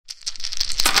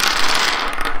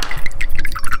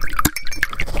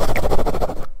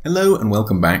Hello and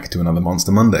welcome back to another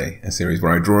Monster Monday, a series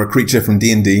where I draw a creature from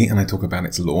D&D and I talk about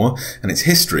its lore and its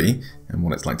history and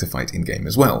what it's like to fight in-game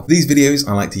as well. These videos,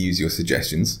 I like to use your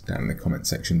suggestions down in the comment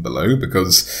section below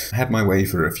because I had my way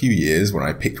for a few years where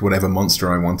I picked whatever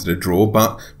monster I wanted to draw,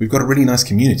 but we've got a really nice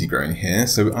community growing here,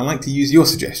 so I like to use your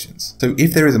suggestions. So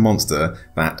if there is a monster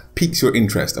that piques your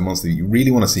interest, a monster that you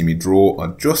really want to see me draw,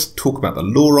 or just talk about the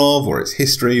lore of, or its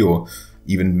history, or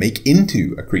even make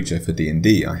into a creature for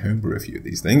D&D, I homebrew a few of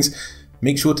these things,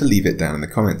 make sure to leave it down in the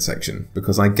comments section,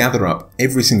 because I gather up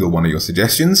every single one of your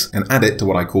suggestions and add it to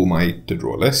what I call my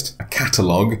to-draw list, a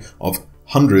catalogue of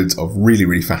hundreds of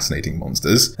really fascinating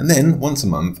monsters, and then once a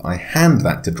month I hand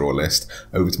that to-draw list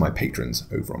over to my patrons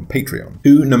over on Patreon,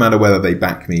 who, no matter whether they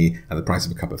back me at the price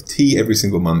of a cup of tea every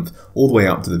single month, all the way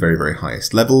up to the very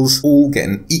highest levels, all get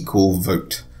an equal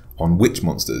vote on which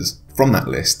monsters from that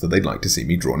list that they'd like to see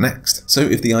me draw next. So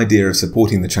if the idea of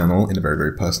supporting the channel in a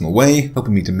very personal way,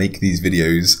 helping me to make these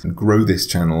videos and grow this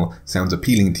channel sounds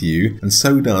appealing to you, and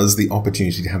so does the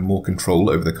opportunity to have more control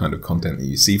over the kind of content that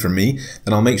you see from me,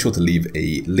 then I'll make sure to leave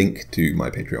a link to my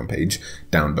Patreon page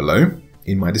down below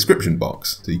in my description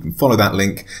box, so you can follow that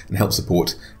link and help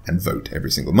support and vote every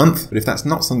single month. But if that's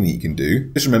not something that you can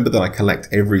do, just remember that I collect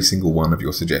every single one of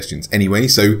your suggestions anyway,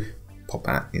 so pop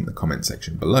that in the comment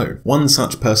section below. One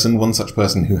such person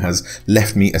who has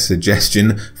left me a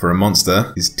suggestion for a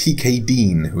monster is TK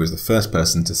Dean, who is the first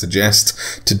person to suggest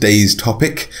today's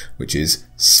topic, which is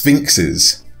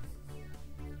Sphinxes.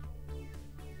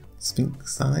 Sphinxy?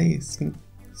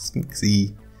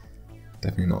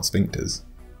 Definitely not sphincters.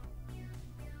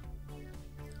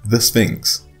 The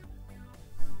Sphinx.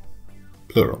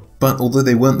 Plural. But although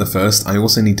they weren't the first, I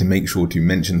also need to make sure to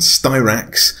mention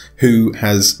Styrax, who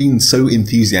has been so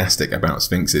enthusiastic about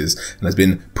Sphinxes and has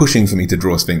been pushing for me to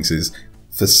draw Sphinxes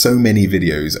for so many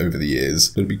videos over the years.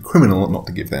 It would be criminal not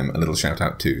to give them a little shout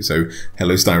out too. So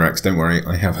hello Styrax, don't worry,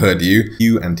 I have heard you.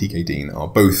 You and TK Dean are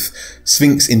both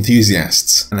Sphinx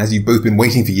enthusiasts, and as you've both been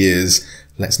waiting for years,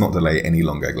 let's not delay any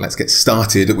longer. Let's get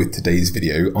started with today's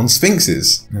video on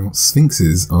Sphinxes. Now,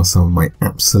 Sphinxes are some of my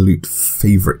absolute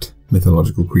favourite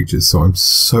mythological creatures, so I'm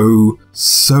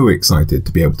so excited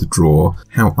to be able to draw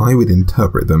how I would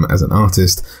interpret them as an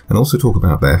artist and also talk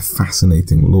about their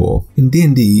fascinating lore. In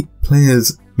D&D,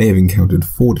 players may have encountered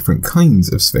 4 different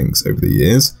kinds of Sphinx over the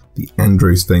years: the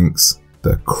Andro-Sphinx,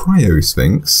 the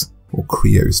Cryo-Sphinx, or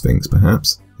Creo-Sphinx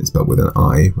perhaps, it's spelled with an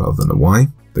I rather than a Y,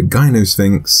 the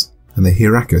Gyno-Sphinx, and the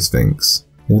Hieraco-Sphinx.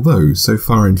 Although, so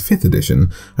far in 5th edition,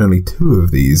 only 2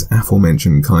 of these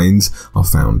aforementioned kinds are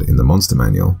found in the monster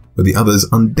manual, with the others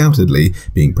undoubtedly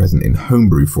being present in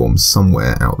homebrew form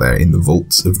somewhere out there in the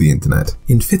vaults of the internet.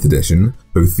 In 5th edition,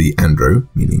 both the Andro,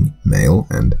 meaning male,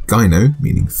 and Gyno,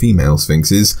 meaning female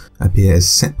Sphinxes, appear as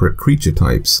separate creature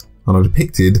types, and are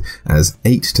depicted as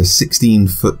 8 to 16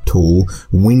 foot tall,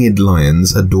 winged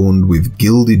lions adorned with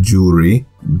gilded jewellery,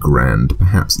 grand,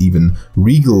 perhaps even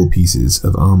regal pieces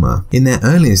of armour. In their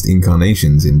earliest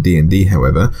incarnations in D&D,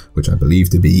 however, which I believe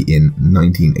to be in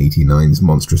 1989's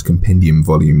Monstrous Compendium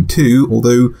Volume 2,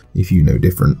 although if you know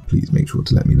different, please make sure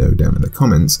to let me know down in the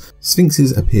comments,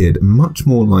 Sphinxes appeared much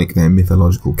more like their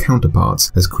mythological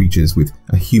counterparts as creatures with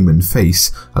a human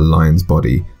face, a lion's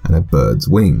body, and a bird's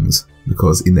wings,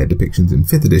 because in their depictions in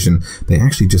 5th edition, they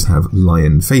actually just have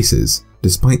lion faces,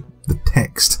 despite the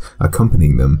text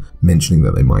accompanying them mentioning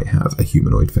that they might have a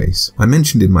humanoid face. I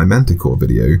mentioned in my Manticore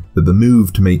video that the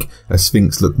move to make a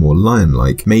Sphinx look more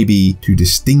lion-like may be to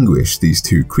distinguish these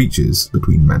 2 creatures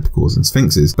between Manticores and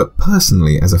Sphinxes, but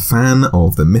personally, as a fan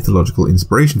of the mythological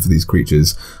inspiration for these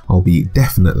creatures, I'll be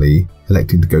definitely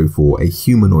electing to go for a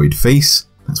humanoid face.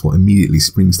 That's what immediately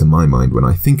springs to my mind when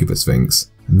I think of a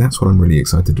Sphinx, and that's what I'm really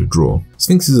excited to draw.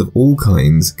 Sphinxes of all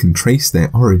kinds can trace their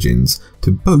origins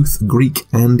to both Greek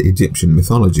and Egyptian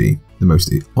mythology, the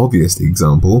most obvious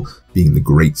example being the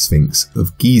Great Sphinx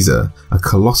of Giza, a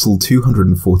colossal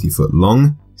 240 foot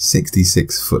long,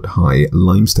 66 foot high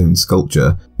limestone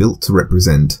sculpture built to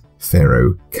represent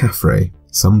Pharaoh Khafre,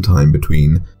 sometime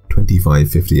between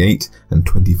 2558 and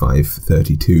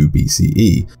 2532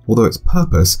 BCE. Although its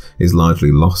purpose is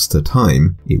largely lost to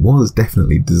time, it was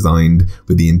definitely designed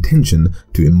with the intention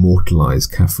to immortalize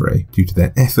Khafre due to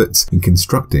their efforts in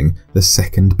constructing the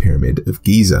Second Pyramid of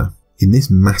Giza. In this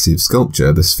massive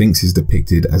sculpture, the Sphinx is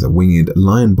depicted as a winged,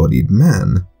 lion-bodied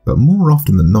man, but more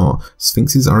often than not,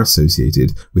 Sphinxes are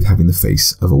associated with having the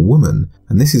face of a woman,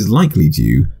 and this is likely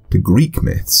due to Greek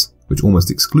myths, which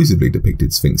almost exclusively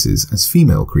depicted Sphinxes as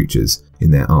female creatures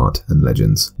in their art and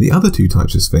legends. The other 2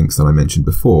 types of Sphinx that I mentioned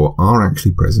before are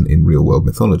actually present in real-world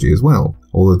mythology as well,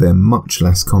 although they're much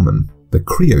less common. The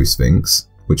Cryo-Sphinx,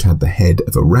 which had the head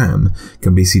of a ram,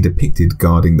 can be seen depicted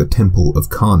guarding the temple of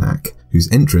Karnak,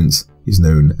 whose entrance is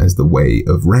known as the Way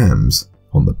of Rams,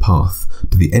 on the path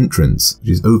to the entrance, which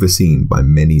is overseen by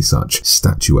many such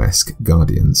statuesque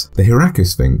guardians. The Hiraka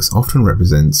Sphinx often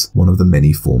represents one of the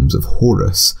many forms of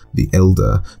Horus, the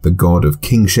Elder, the god of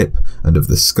kingship and of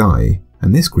the sky,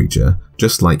 and this creature,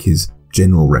 just like his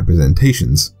general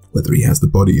representations, whether he has the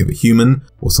body of a human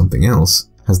or something else,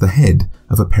 has the head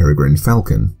of a peregrine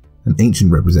falcon, and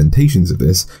ancient representations of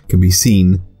this can be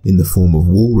seen in the form of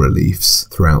wall reliefs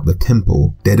throughout the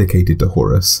temple dedicated to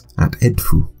Horus at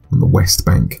Edfu, on the west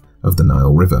bank of the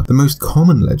Nile River. The most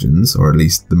common legends, or at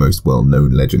least the most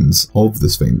well-known legends of the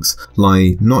Sphinx,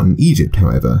 lie not in Egypt,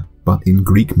 however, but in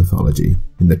Greek mythology,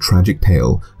 in the tragic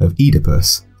tale of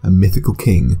Oedipus, a mythical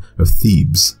king of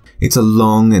Thebes. It's a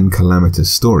long and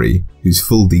calamitous story, whose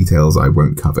full details I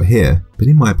won't cover here, but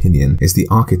in my opinion, it's the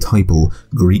archetypal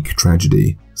Greek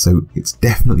tragedy, so it's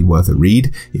definitely worth a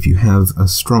read if you have a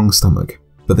strong stomach.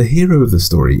 But the hero of the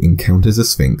story encounters a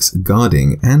Sphinx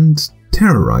guarding and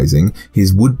terrorizing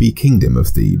his would-be kingdom of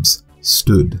Thebes,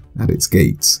 stood at its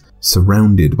gates,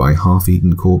 surrounded by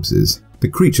half-eaten corpses. The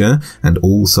creature, and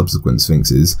all subsequent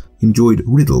Sphinxes, enjoyed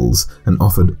riddles and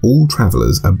offered all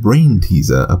travellers a brain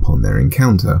teaser upon their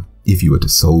encounter. If you were to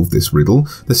solve this riddle,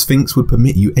 the Sphinx would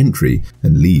permit you entry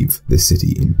and leave the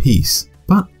city in peace.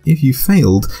 But if you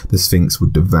failed, the Sphinx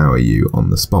would devour you on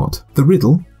the spot. The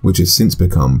riddle, which has since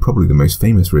become probably the most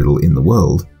famous riddle in the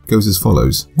world, goes as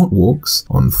follows. What walks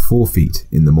on 4 feet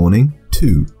in the morning,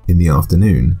 2 in the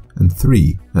afternoon, and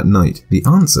 3 at night? The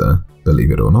answer,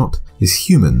 believe it or not, is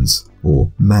humans,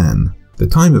 or man. The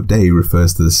time of day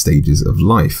refers to the stages of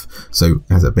life, so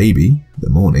as a baby, the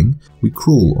morning, we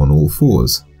crawl on all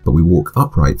fours, but we walk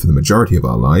upright for the majority of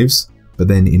our lives. But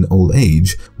then in old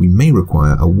age, we may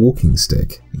require a walking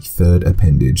stick, a third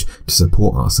appendage, to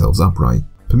support ourselves upright.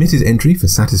 Permitted entry for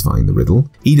satisfying the riddle,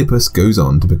 Oedipus goes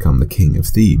on to become the king of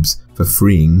Thebes for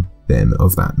freeing them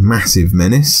of that massive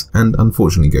menace, and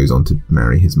unfortunately goes on to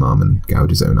marry his mum and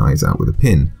gouge his own eyes out with a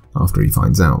pin after he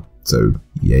finds out. So,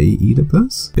 yay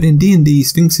Oedipus? But in D&D,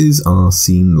 Sphinxes are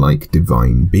seen like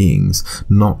divine beings,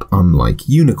 not unlike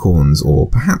unicorns or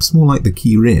perhaps more like the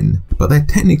Kirin, but they're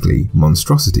technically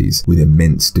monstrosities with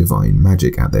immense divine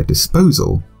magic at their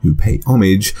disposal, who pay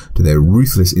homage to their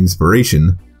ruthless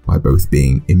inspiration by both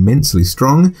being immensely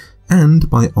strong and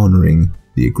by honouring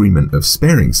the agreement of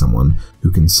sparing someone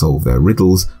who can solve their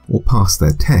riddles or pass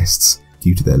their tests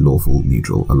due to their lawful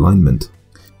neutral alignment.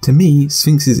 To me,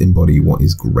 Sphinxes embody what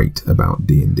is great about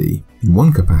D&D. In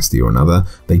one capacity or another,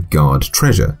 they guard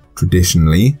treasure.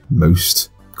 Traditionally, most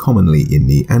commonly in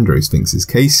the Androsphinx's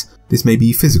case, this may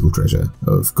be physical treasure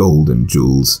of gold and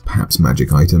jewels, perhaps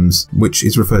magic items, which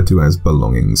is referred to as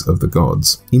belongings of the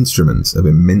gods. Instruments of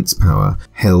immense power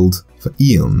held for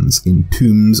eons in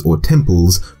tombs or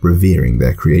temples revering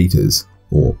their creators.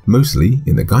 Or, mostly,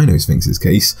 in the Gynosphinx's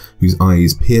case, whose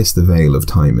eyes pierce the veil of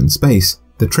time and space,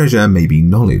 the treasure may be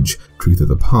knowledge, truth of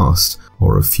the past,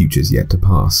 or of futures yet to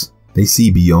pass. They see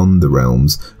beyond the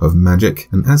realms of magic,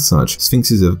 and as such,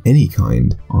 Sphinxes of any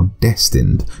kind are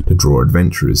destined to draw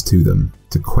adventurers to them,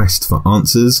 to quest for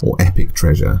answers or epic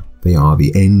treasure. They are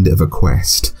the end of a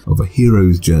quest, of a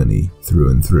hero's journey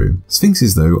through and through.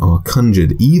 Sphinxes, though, are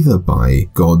conjured either by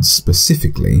gods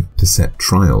specifically to set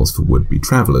trials for would-be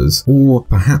travellers, or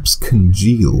perhaps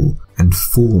congeal and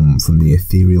form from the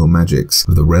ethereal magics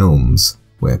of the realms,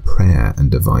 where prayer and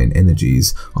divine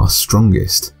energies are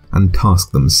strongest, and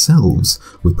task themselves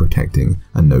with protecting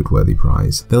a noteworthy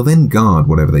prize. They'll then guard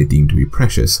whatever they deem to be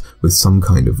precious with some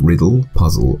kind of riddle,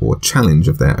 puzzle, or challenge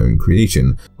of their own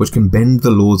creation, which can bend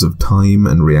the laws of time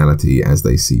and reality as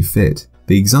they see fit.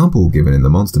 The example given in the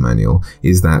Monster Manual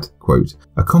is that, quote,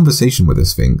 a conversation with a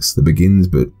Sphinx that begins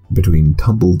between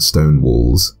tumbled stone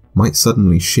walls might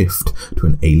suddenly shift to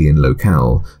an alien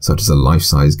locale, such as a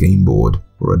life-size game board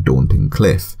or a daunting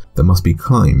cliff that must be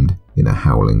climbed in a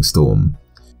howling storm.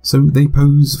 So they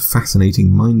pose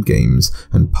fascinating mind games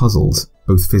and puzzles,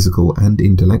 both physical and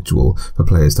intellectual, for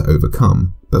players to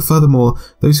overcome. But furthermore,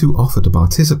 those who offer to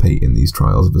participate in these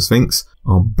trials of the Sphinx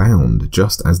are bound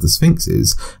just as the Sphinx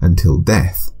is until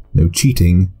death. No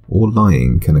cheating or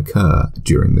lying can occur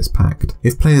during this pact.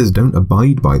 If players don't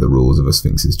abide by the rules of a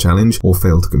Sphinx's challenge or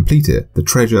fail to complete it, the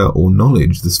treasure or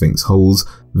knowledge the Sphinx holds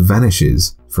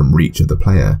vanishes from reach of the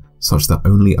player, such that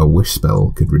only a wish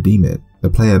spell could redeem it. The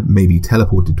player may be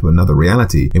teleported to another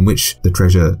reality in which the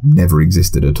treasure never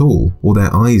existed at all, or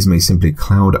their eyes may simply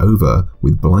cloud over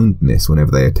with blindness whenever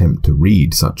they attempt to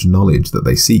read such knowledge that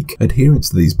they seek. Adherence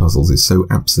to these puzzles is so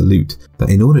absolute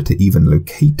that in order to even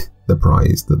locate the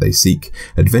prize that they seek.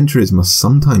 Adventurers must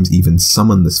sometimes even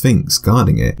summon the Sphinx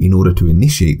guarding it in order to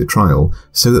initiate the trial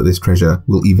so that this treasure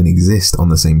will even exist on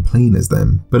the same plane as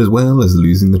them. But as well as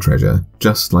losing the treasure,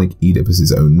 just like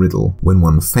Oedipus's own riddle, when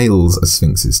one fails a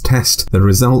Sphinx's test, the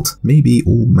result may be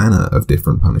all manner of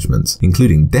different punishments,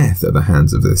 including death at the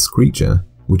hands of this creature,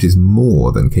 which is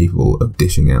more than capable of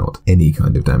dishing out any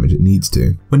kind of damage it needs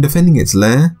to. When defending its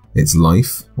lair, its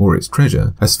life, or its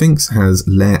treasure, a Sphinx has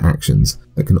lair actions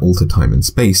that can alter time and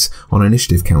space on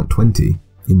initiative count 20.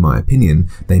 In my opinion,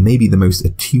 they may be the most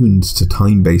attuned to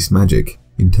time-based magic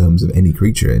in terms of any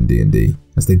creature in D&D,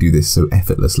 as they do this so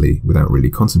effortlessly without really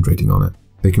concentrating on it.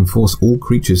 They can force all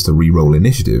creatures to re-roll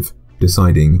initiative,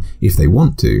 deciding, if they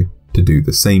want to do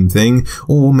the same thing,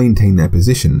 or maintain their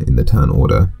position in the turn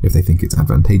order if they think it's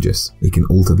advantageous. It can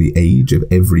alter the age of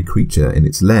every creature in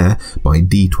its lair by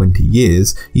d20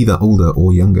 years, either older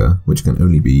or younger, which can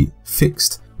only be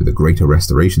fixed with a greater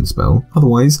restoration spell.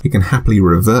 Otherwise, it can happily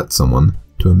revert someone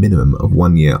to a minimum of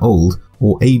 1 year old,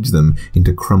 or age them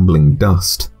into crumbling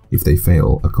dust if they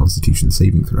fail a Constitution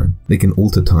saving throw. They can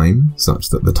alter time such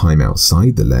that the time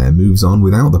outside the lair moves on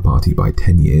without the party by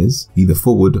 10 years, either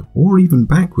forward or even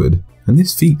backward. And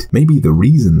this feat may be the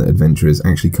reason that adventurers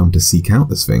actually come to seek out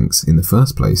the Sphinx in the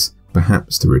first place,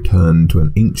 perhaps to return to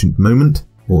an ancient moment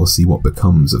or see what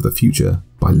becomes of the future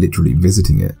by literally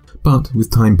visiting it. But with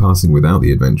time passing without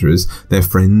the adventurers, their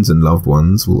friends and loved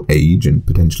ones will age and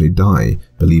potentially die,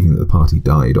 believing that the party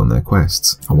died on their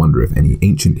quests. I wonder if any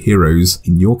ancient heroes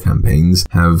in your campaigns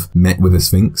have met with a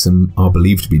Sphinx and are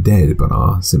believed to be dead, but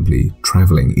are simply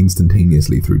travelling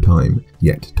instantaneously through time,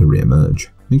 yet to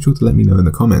re-emerge. Make sure to let me know in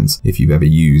the comments if you've ever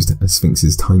used a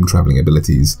Sphinx's time-travelling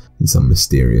abilities in some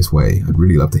mysterious way. I'd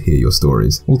really love to hear your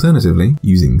stories. Alternatively,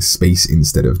 using space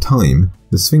instead of time,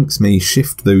 the Sphinx may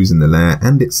shift those in the lair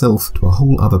and itself to a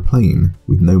whole other plane,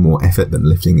 with no more effort than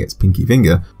lifting its pinky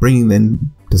finger, bringing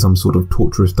them to some sort of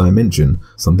torturous dimension,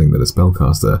 something that a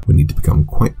spellcaster would need to become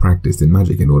quite practiced in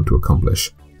magic in order to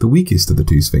accomplish. The weakest of the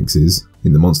two Sphinxes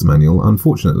in the monster manual,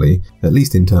 unfortunately, at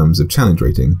least in terms of challenge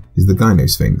rating, is the Gyno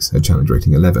Sphinx at challenge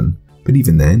rating 11. But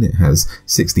even then, it has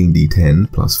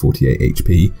 16d10 plus 48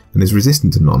 HP and is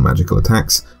resistant to non-magical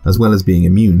attacks, as well as being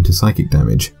immune to psychic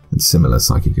damage and similar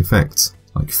psychic effects,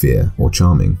 like fear or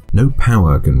charming. No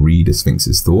power can read a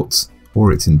Sphinx's thoughts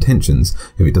or its intentions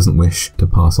if it doesn't wish to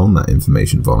pass on that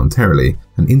information voluntarily,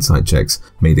 and insight checks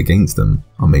made against them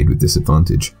are made with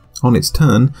disadvantage. On its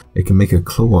turn, it can make a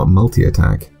claw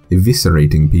multi-attack,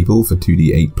 eviscerating people for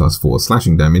 2d8 plus 4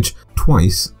 slashing damage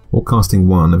twice, or casting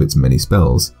one of its many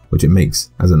spells, which it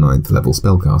makes as a 9th level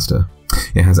spellcaster.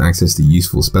 It has access to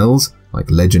useful spells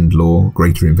like Legend Lore,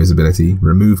 Greater Invisibility,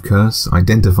 Remove Curse,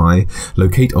 Identify,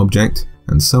 Locate Object,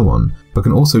 and so on, but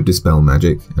can also dispel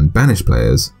magic and banish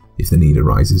players if the need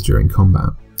arises during combat.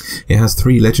 It has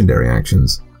 3 legendary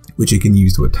actions, which it can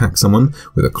use to attack someone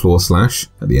with a claw slash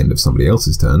at the end of somebody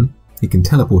else's turn. It can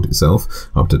teleport itself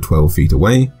up to 12 feet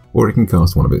away, or it can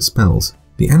cast one of its spells.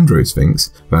 The Andro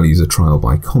Sphinx values a trial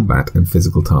by combat and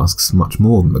physical tasks much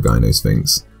more than the Gyno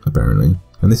Sphinx, apparently,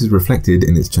 and this is reflected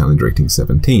in its challenge rating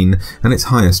 17 and its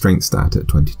higher strength stat at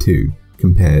 22,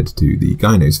 compared to the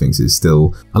Gyno Sphinx's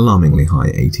still alarmingly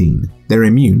high 18. They're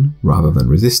immune, rather than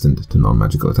resistant, to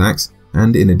non-magical attacks,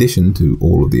 and in addition to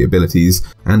all of the abilities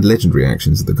and legendary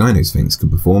actions that the Gyno Sphinx can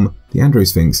perform, the Andro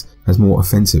Sphinx has more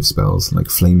offensive spells like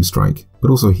Flame Strike, but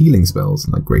also healing spells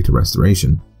like Greater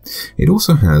Restoration. It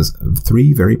also has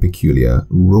 3 very peculiar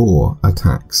raw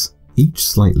attacks, each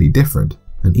slightly different,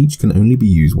 and each can only be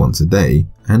used once a day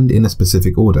and in a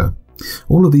specific order.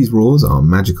 All of these roars are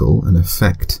magical and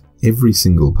affect every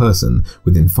single person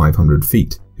within 500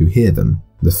 feet who hear them.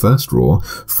 The first roar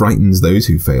frightens those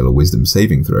who fail a wisdom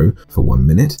saving throw for 1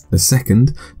 minute, the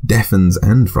second deafens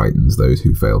and frightens those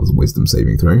who fail the wisdom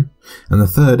saving throw, and the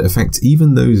third affects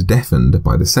even those deafened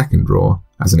by the second roar,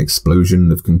 as an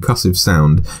explosion of concussive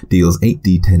sound deals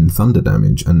 8d10 thunder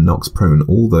damage and knocks prone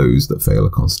all those that fail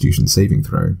a Constitution saving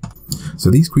throw.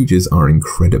 So these creatures are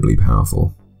incredibly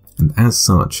powerful. And as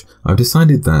such, I've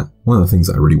decided that one of the things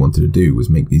that I really wanted to do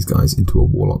was make these guys into a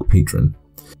Warlock patron.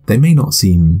 They may not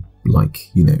seem like,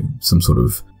 some sort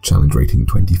of challenge rating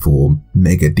 24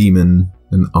 mega demon,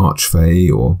 an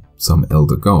archfey, or some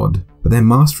elder god, but their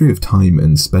mastery of time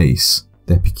and space,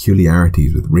 their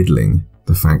peculiarities with riddling,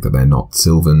 the fact that they're not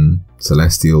sylvan,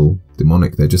 celestial,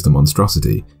 demonic, they're just a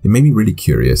monstrosity, it made me really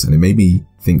curious, and it made me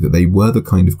think that they were the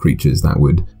kind of creatures that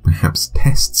would perhaps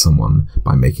test someone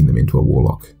by making them into a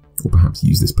warlock, or perhaps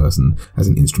use this person as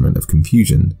an instrument of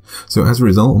confusion. So as a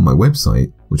result, on my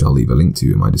website, which I'll leave a link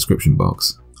to in my description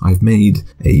box, I've made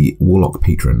a Warlock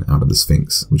patron out of the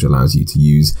Sphinx, which allows you to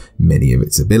use many of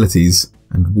its abilities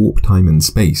and warp time and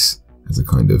space as a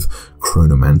kind of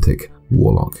chronomantic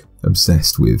warlock,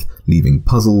 obsessed with leaving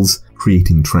puzzles,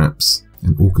 creating traps,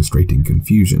 and orchestrating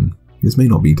confusion. This may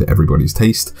not be to everybody's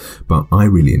taste, but I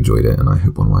really enjoyed it and I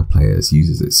hope one of my players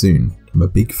uses it soon. I'm a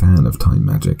big fan of time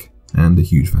magic and a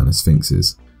huge fan of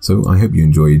Sphinxes, so I hope you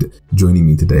enjoyed joining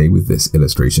me today with this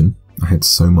illustration. I had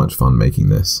so much fun making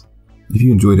this. If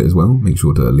you enjoyed it as well, make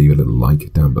sure to leave a little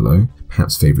like down below,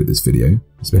 perhaps favourite this video,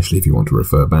 especially if you want to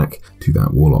refer back to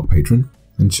that Warlock patron,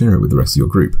 and share it with the rest of your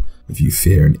group. If you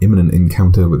fear an imminent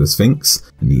encounter with a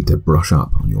Sphinx and need to brush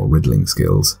up on your riddling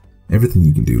skills, everything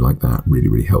you can do like that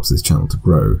really helps this channel to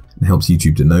grow and helps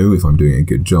YouTube to know if I'm doing a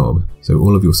good job, so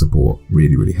all of your support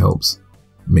really helps.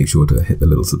 Make sure to hit the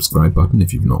little subscribe button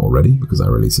if you've not already, because I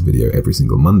release a video every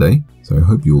single Monday, so I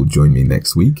hope you'll join me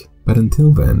next week. But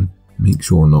until then, make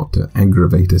sure not to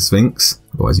aggravate a Sphinx,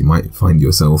 otherwise you might find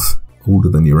yourself older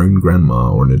than your own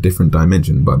grandma or in a different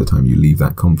dimension by the time you leave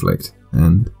that conflict.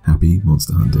 And happy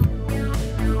monster hunting.